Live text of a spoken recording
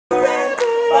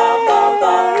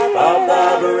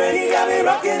bobbering. You got me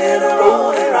rocking and a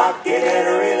rolling, rocking and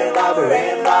a reeling,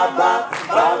 bobbering,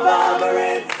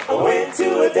 bobbering. I went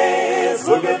to a dance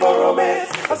looking for romance.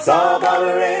 I saw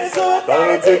bobbering, so I thought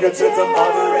I'd take a chance on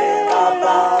bobbering,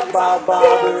 bobbering,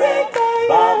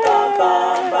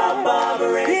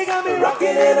 bobbering. You got me rocking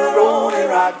and a rolling,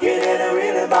 rocking and a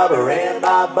reeling, bobbering,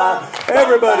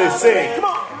 Everybody sing. Come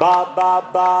on.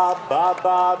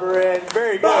 Bobbering.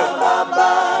 Very good.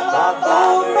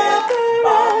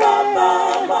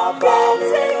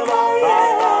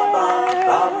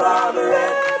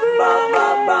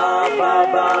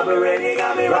 Bobbering. You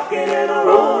got me rocking and a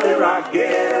rolling, rocking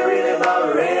and a reeling,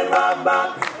 bobbering,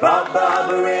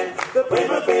 bobbering. Play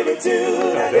my favorite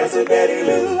tune, I dance with Betty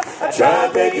Lou. I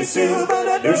tried Peggy Sue, but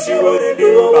I knew she wouldn't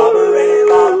do. Bobbering,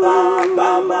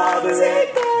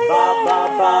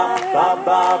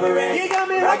 bobbering.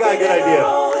 I got a good idea.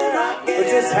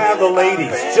 Let's just have the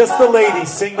ladies, just the ladies,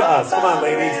 sing to us. Come on,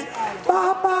 ladies.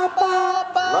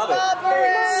 Love it.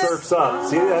 Surfs up.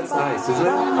 See, that's nice, isn't it?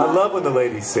 I love when the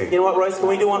ladies sing. You know what, Royce? Can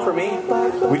we do one for me?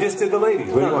 We just did the ladies.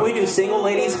 What do you want? Can we do single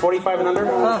ladies, 45 and under?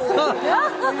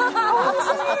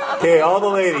 Okay, all the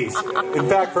ladies. In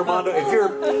fact, for Mondo, if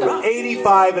you're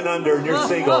 85 and under and you're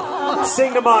single,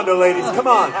 sing to Mondo, ladies. Come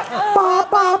on.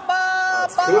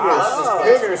 Cougars.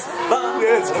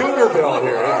 Yeah, it's Cougarville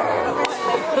here.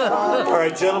 All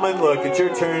right, gentlemen, look, it's your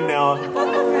turn now.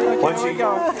 Why don't you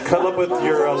cuddle up with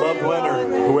your loved one or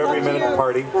whoever you met at the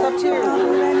party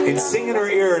and sing in her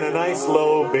ear in a nice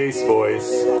low bass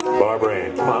voice. Barbara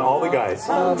Ann. Come on, all the guys.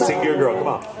 Sing to your girl. Come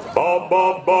on. Bob,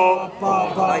 bob, bob.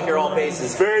 I like your all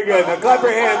bases. Very good. Now clap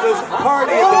your hands. Let's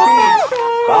party at the beach.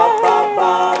 Bob, bob,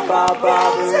 bob, bob,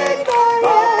 Barbara Ann.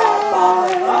 Bob, bob, bob,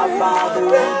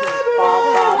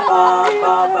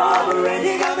 bob, Barbara Ann.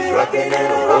 You got me rocking and a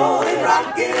rolling,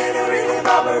 rocking and a reeling,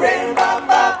 bobbering, bobbering.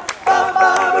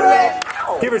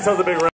 Give yourselves a big round.